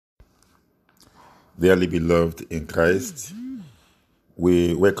Dearly beloved in Christ,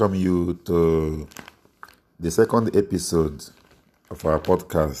 we welcome you to the second episode of our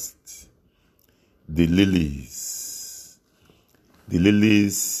podcast, The Lilies. The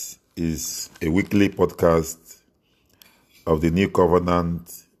Lilies is a weekly podcast of the New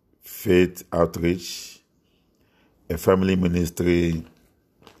Covenant Faith Outreach, a family ministry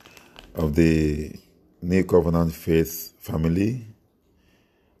of the New Covenant Faith family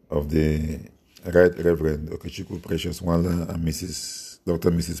of the Right Revd Okechukwu Precious Nwala and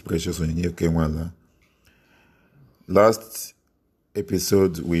Mrs. Precious Onyinye Okey-Nwala. Last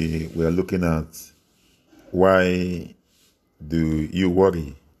episode, we were looking at why do you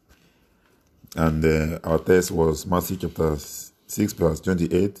worry? And our text was Matthew chapter 6 verse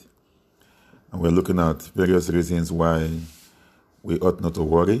 28. And we're looking at various reasons why we ought not to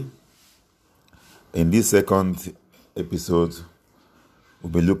worry. In this second episode,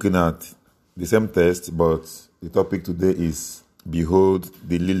 we'll be looking at the same text, but the topic today is Behold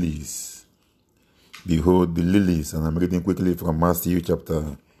the Lilies. Behold the Lilies. And I'm reading quickly from Matthew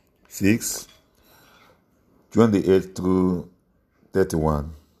chapter 6, 28 through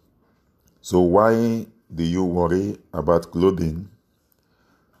 31. So why do you worry about clothing?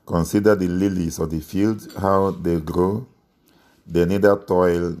 Consider the lilies of the field, how they grow. They neither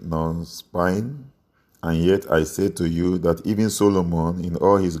toil nor spin. And yet I say to you that even Solomon in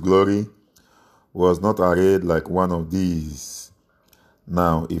all his glory was not arrayed like one of these.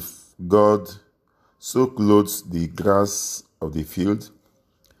 Now, if God so clothes the grass of the field,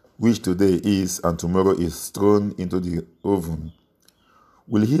 which today is and tomorrow is thrown into the oven,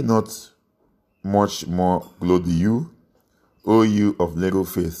 will he not much more clothe you, O you of little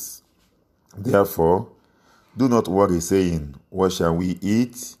faith? Therefore, do not worry, saying, what shall we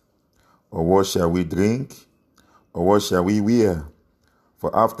eat? Or what shall we drink? Or what shall we wear?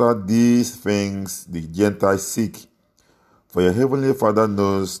 For after these things the Gentiles seek. For your heavenly Father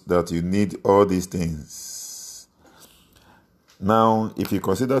knows that you need all these things. Now, if you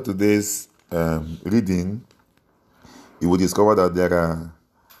consider today's reading, you will discover that there are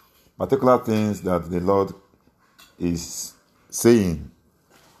particular things that the Lord is saying,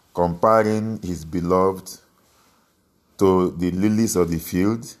 comparing his beloved to the lilies of the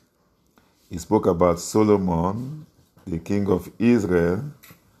field. He spoke about Solomon, the king of Israel,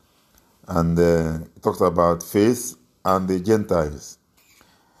 and he talked about faith and the Gentiles.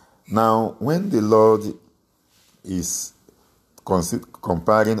 Now, when the Lord is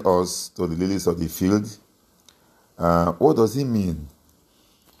comparing us to the lilies of the field, what does he mean?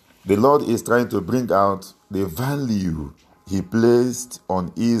 The Lord is trying to bring out the value he placed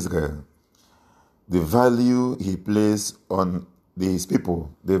on Israel, the value he placed on his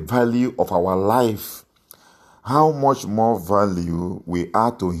people, the value of our life. How much more value we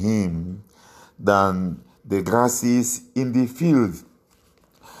are to him than the grasses in the field.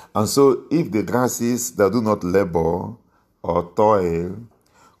 And so if the grasses that do not labor or toil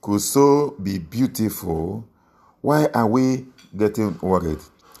could so be beautiful, why are we getting worried?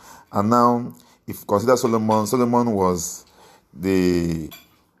 And now, if you consider Solomon was the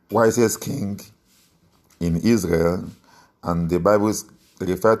wisest king in Israel, and the Bible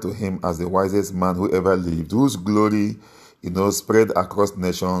referred to him as the wisest man who ever lived, whose glory, spread across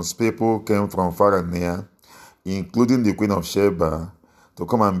nations. People came from far and near, including the Queen of Sheba, to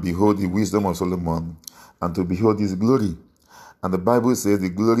come and behold the wisdom of Solomon and to behold his glory. And the Bible says the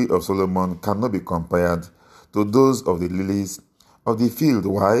glory of Solomon cannot be compared to those of the lilies of the field.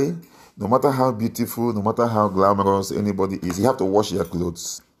 Why? No matter how beautiful, no matter how glamorous anybody is, you have to wash their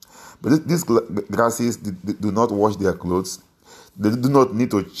clothes. But these grasses do not wash their clothes. They do not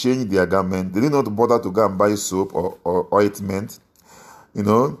need to change their garment. They do not bother to go and buy soap or ointment,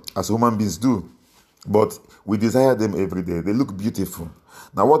 as human beings do. But we desire them every day. They look beautiful.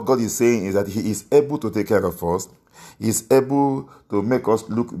 Now what God is saying is that he is able to take care of us. He is able to make us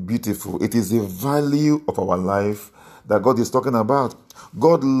look beautiful. It is the value of our life that God is talking about.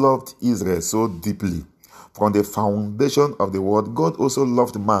 God loved Israel so deeply. From the foundation of the world, God also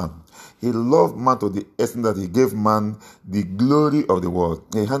loved man. He loved man to the extent that he gave man the glory of the world.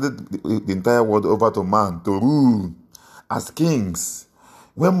 He handed the entire world over to man to rule as kings.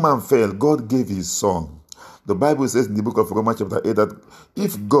 When man fell, God gave his son. The Bible says in the book of Romans chapter 8 that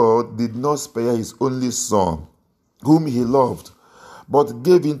if God did not spare his only son, whom he loved, but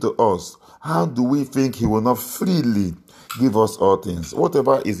gave him to us, how do we think he will not freely give us all things?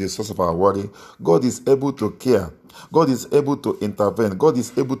 Whatever is the source of our worry, God is able to care. God is able to intervene. God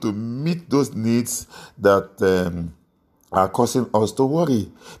is able to meet those needs that are causing us to worry.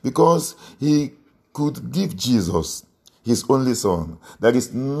 Because he could give Jesus. His only Son. There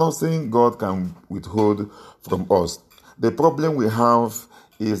is nothing God can withhold from us. The problem we have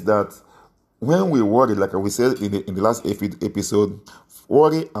is that when we worry, like we said in the last episode,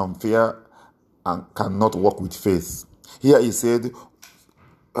 worry and fear cannot work with faith. Here he said,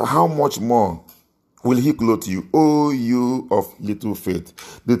 how much more will he clothe you, O you of little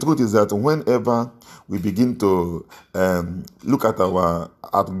faith? The truth is that whenever we begin to look at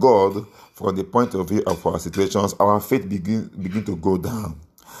God from the point of view of our situations, our faith begin to go down.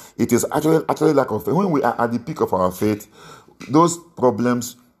 It is actually lack of faith. When we are at the peak of our faith, those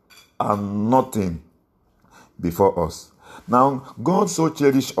problems are nothing before us. Now, God so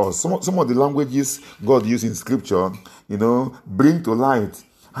cherished us. Some of the languages God used in Scripture, bring to light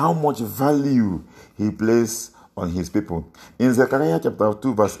how much value He placed on His people. In Zechariah chapter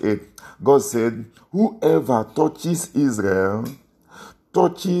 2 verse 8, God said, whoever touches Israel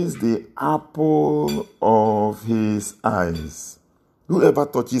touches the apple of His eyes. Whoever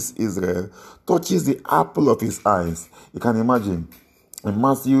touches Israel touches the apple of His eyes. You can imagine. In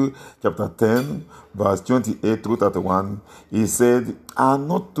Matthew chapter 10, verse 28 through 31, He said, are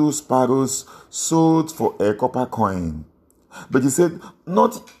not 2 sparrows sold for a copper coin? But He said,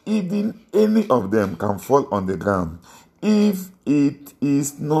 not even any of them can fall on the ground, if it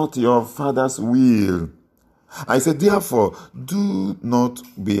is not your Father's will. I said, therefore, do not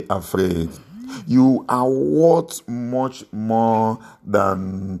be afraid. You are worth much more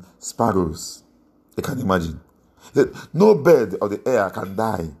than sparrows. You can imagine. That no bird of the air can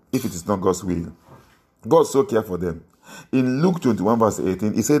die if it is not God's will. God so cares for them. In Luke 21 verse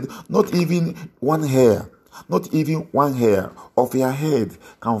 18, He said, not even one hair of your head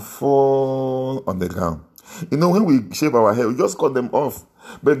can fall on the ground. When we shave our hair, we just cut them off.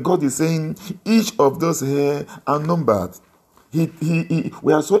 But God is saying, each of those hair are numbered.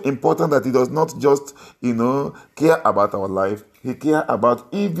 We are so important that He does not just, care about our life. He cares about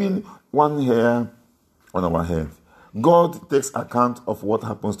even one hair on our head. God takes account of what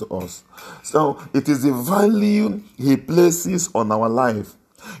happens to us. So it is the value He places on our life.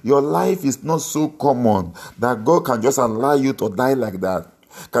 Your life is not so common that God can just allow you to die like that.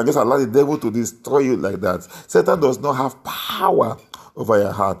 Can just allow the devil to destroy you like that. Satan does not have power over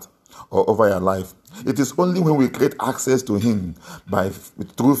your heart or over your life. It is only when we create access to Him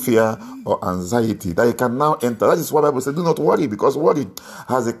through fear or anxiety that He can now enter. That is why the Bible says, do not worry, because worry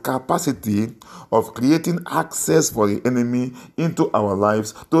has a capacity of creating access for the enemy into our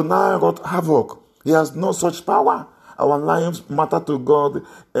lives to now wreak havoc. He has no such power. Our lives matter to God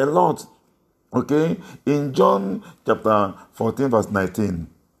a lot. Okay? In John chapter 14 verse 19,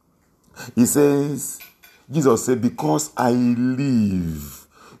 Jesus said, because I live,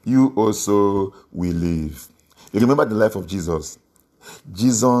 you also will live. You remember the life of Jesus.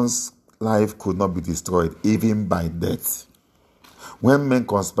 Jesus' life could not be destroyed, even by death. When men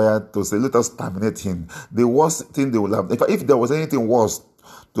conspired to say, let us terminate Him, the worst thing they would have, if there was anything worse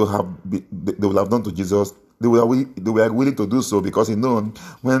they would have done to Jesus, they were willing to do so, because when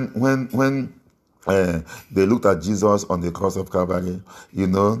they looked at Jesus on the cross of Calvary,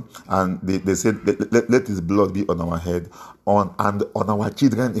 and they said, let His blood be on our head, and on our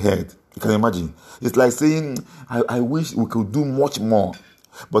children's head. You can imagine. It's like saying, I wish we could do much more.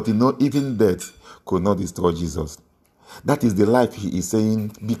 But even death could not destroy Jesus. That is the life He is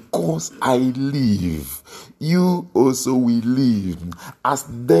saying, because I live, you also will live. As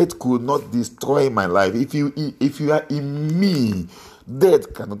death could not destroy my life, if you are in me,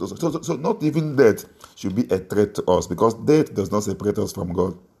 death cannot do so. So not even death should be a threat to us, because death does not separate us from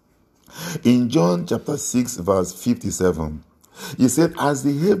God. In John chapter 6 verse 57, He said, as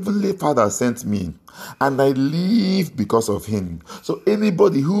the Heavenly Father sent me, and I live because of Him. So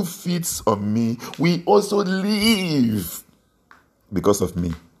anybody who feeds on me will also live because of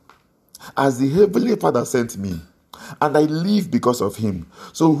me. As the Heavenly Father sent me, and I live because of Him.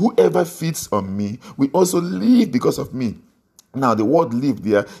 So whoever feeds on me will also live because of me. Now, the word live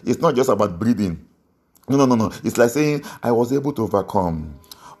there is not just about breathing. No. It's like saying, I was able to overcome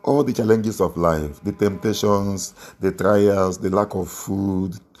all the challenges of life, the temptations, the trials, the lack of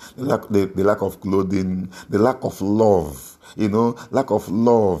food, the lack of clothing, the lack of love. Lack of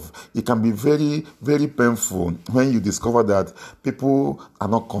love. It can be very, very painful when you discover that people are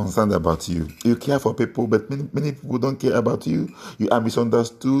not concerned about you. You care for people, but many people don't care about you. You are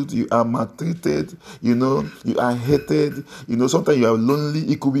misunderstood. You are maltreated. You are hated. Sometimes you are lonely.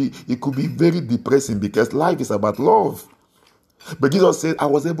 It could be very depressing, because life is about love. But Jesus said, I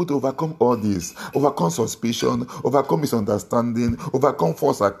was able to overcome all this, overcome suspicion, overcome misunderstanding, overcome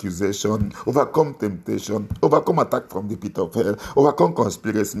false accusation, overcome temptation, overcome attack from the pit of hell, overcome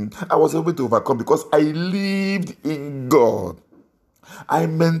conspiracy. I was able to overcome because I lived in God. I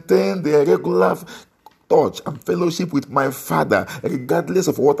maintained the regular touch and fellowship with my Father, regardless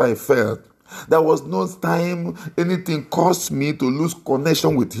of what I felt. There was no time anything caused me to lose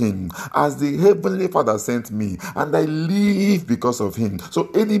connection with Him, as the Heavenly Father sent me, and I live because of Him. So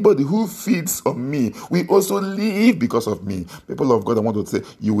anybody who feeds on me will also live because of me. People of God, I want to say,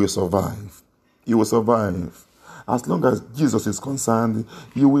 you will survive. You will survive. As long as Jesus is concerned,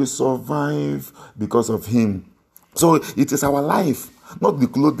 you will survive because of Him. So it is our life, not the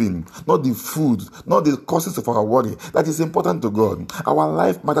clothing, not the food, not the causes of our worry, that is important to God. Our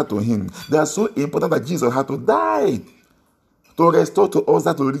life matters to Him. They are so important that Jesus had to die to restore to us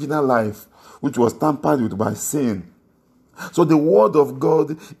that original life, which was tampered with by sin. So the Word of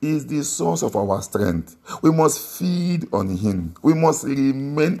God is the source of our strength. We must feed on Him. We must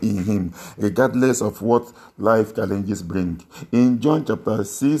remain in Him, regardless of what life challenges bring. In John chapter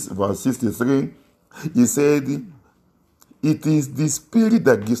 6, verse 63, He said, it is the Spirit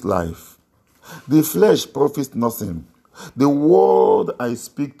that gives life. The flesh profits nothing. The word I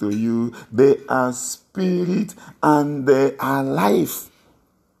speak to you, they are spirit and they are life.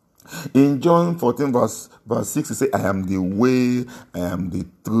 In John 14, verse 6, He said, I am the way, I am the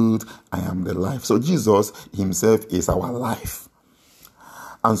truth, I am the life. So Jesus Himself is our life.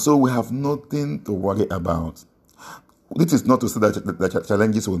 And so we have nothing to worry about. This is not to say that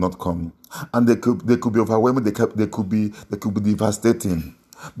challenges will not come, and they could be overwhelming. They could be devastating.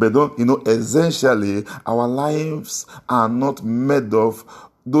 But essentially, our lives are not made of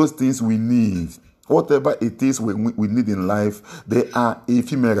those things we need. Whatever it is we need in life, they are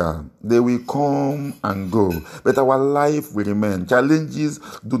ephemeral. They will come and go. But our life will remain. Challenges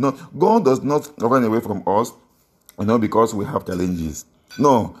do not. God does not run away from us, because we have challenges.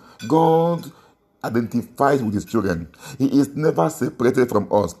 No, God identifies with His children. He is never separated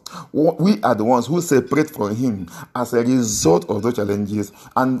from us. We are the ones who separate from Him as a result of those challenges,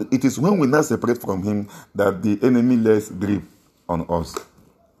 and it is when we not separate from Him that the enemy lays grip on us.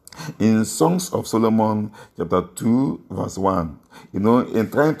 In Songs of Solomon, chapter 2, verse 1, in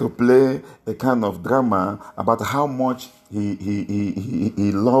trying to play a kind of drama about how much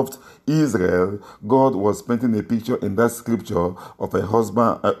he loved Israel, God was painting a picture in that scripture of a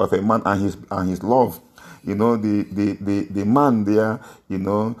husband, of a man and his love. The man there,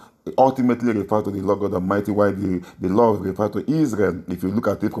 ultimately referred to the Lord God Almighty, while the love referred to Israel. If you look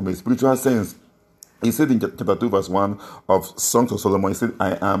at it from a spiritual sense, He said in chapter 2, verse 1 of Songs of Solomon, He said,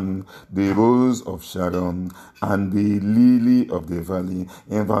 I am the rose of Sharon and the lily of the valley.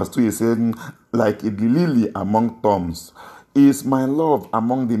 In verse 2, He said, like the lily among thorns is my love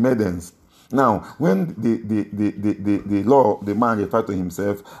among the maidens. Now, when the man referred to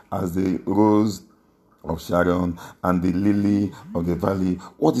himself as the rose of Sharon and the lily of the valley,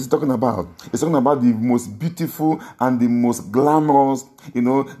 what is he talking about? He's talking about the most beautiful and the most glamorous,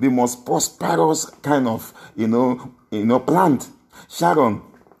 the most prosperous kind of, plant. Sharon,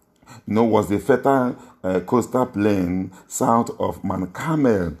 was the fertile coastal plain south of Mount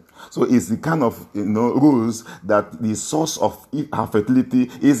Carmel. So it's the kind of rose that the source of her fertility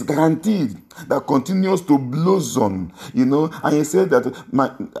is guaranteed, that continues to blossom. And He said that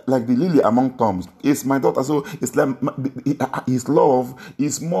like the lily among thorns is my daughter. So it's like His love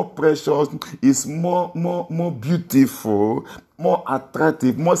is more precious, is more beautiful, more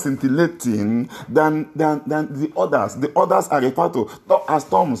attractive, more scintillating than the others. The others are referred to as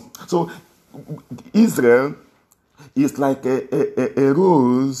thorns. So Israel is like a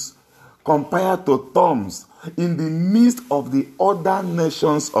rose compared to thorns. In the midst of the other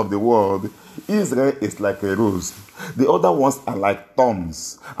nations of the world, Israel is like a rose. The other ones are like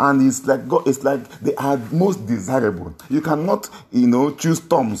thorns, and it's like they are most desirable. You cannot, choose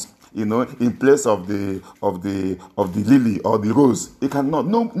thorns, in place of the lily or the rose. You cannot.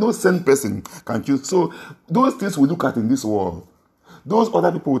 No sane person can choose. So those things we look at in this world, those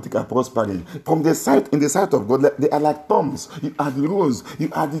other people will think are prospering. In the sight of God, they are like thorns. You are the rose.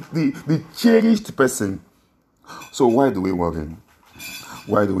 You are the cherished person. So why do we worry?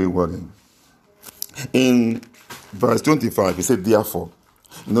 Why do we worry? In verse 25, He said, therefore,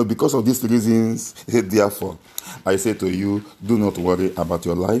 because of these reasons, He said, therefore, I say to you, do not worry about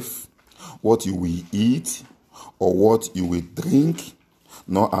your life, what you will eat, or what you will drink,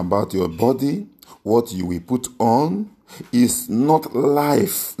 nor about your body, what you will put on. Is not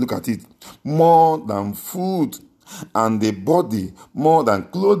life, look at it, more than food, and the body more than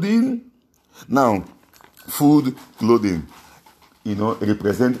clothing? Now, food, clothing.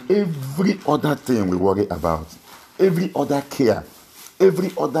 represent every other thing we worry about, every other care,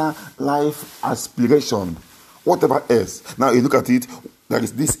 every other life aspiration, whatever else. Now you look at it, there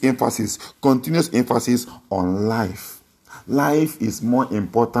is this emphasis, continuous emphasis on life. Life is more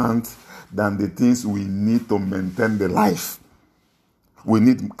important than the things we need to maintain the life. We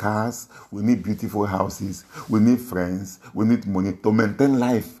need cars, we need beautiful houses, we need friends, we need money to maintain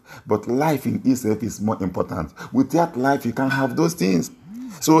life. But life in itself is more important. Without life, you can't have those things.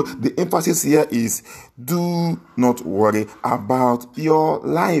 So the emphasis here is, do not worry about your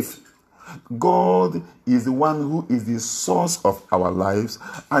life. God is the one who is the source of our lives,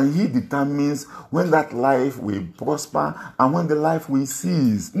 and He determines when that life will prosper and when the life will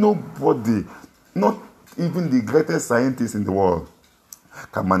cease. Nobody, not even the greatest scientist in the world,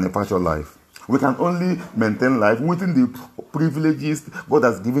 can manufacture life. We can only maintain life within the privileges God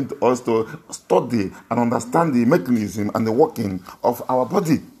has given to us to study and understand the mechanism and the working of our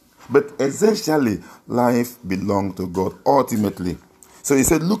body. But essentially, life belongs to God ultimately. So He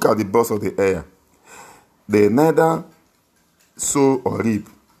said, look at the birds of the air. They neither sow or reap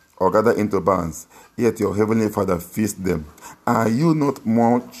or gather into barns, yet your heavenly Father feeds them. Are you not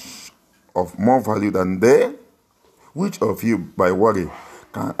much of more value than they? Which of you, by worry,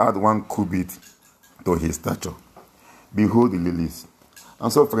 can add 1 cubit to his stature? Behold the lilies.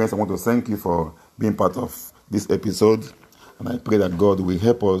 And so, friends, I want to thank you for being part of this episode. And I pray that God will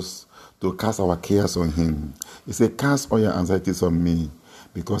help us to cast our cares on Him. He said, cast all your anxieties on me,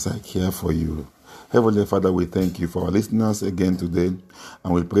 because I care for you. Heavenly Father, we thank you for our listeners again today.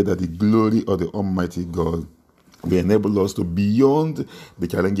 And we pray that the glory of the Almighty God will enable us to, beyond the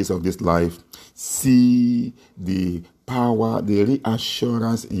challenges of this life, see the power, the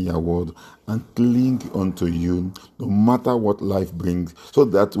reassurance in your word, and cling unto you no matter what life brings, so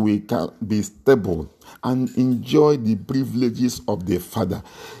that we can be stable and enjoy the privileges of the Father,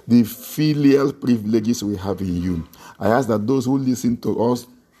 the filial privileges we have in you. I ask that those who listen to us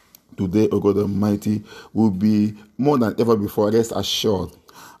today, O God Almighty, will be more than ever before rest assured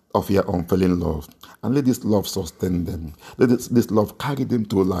of your unfailing love. And let this love sustain them. Let this love carry them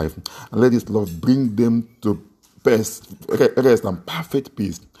to life. And let this love bring them to rest and perfect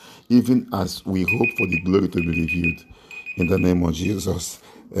peace, even as we hope for the glory to be revealed. In the name of Jesus.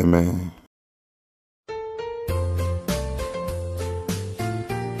 Amen.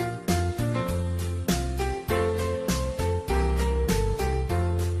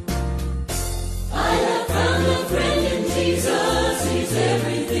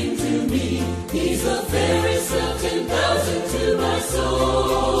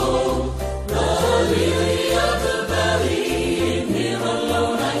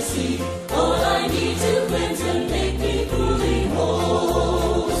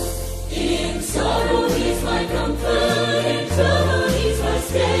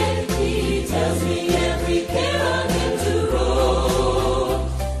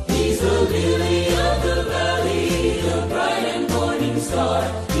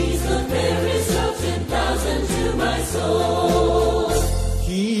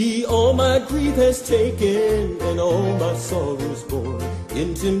 Has taken and all my sorrows borne.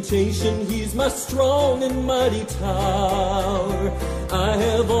 In temptation He's my strong and mighty tower. I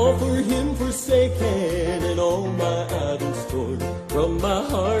have all for Him forsaken and all my idols torn from my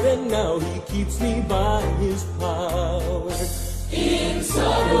heart, and now He keeps me by His power. In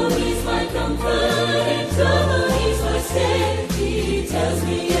sorrow He's my comfort, in trouble He's my stay.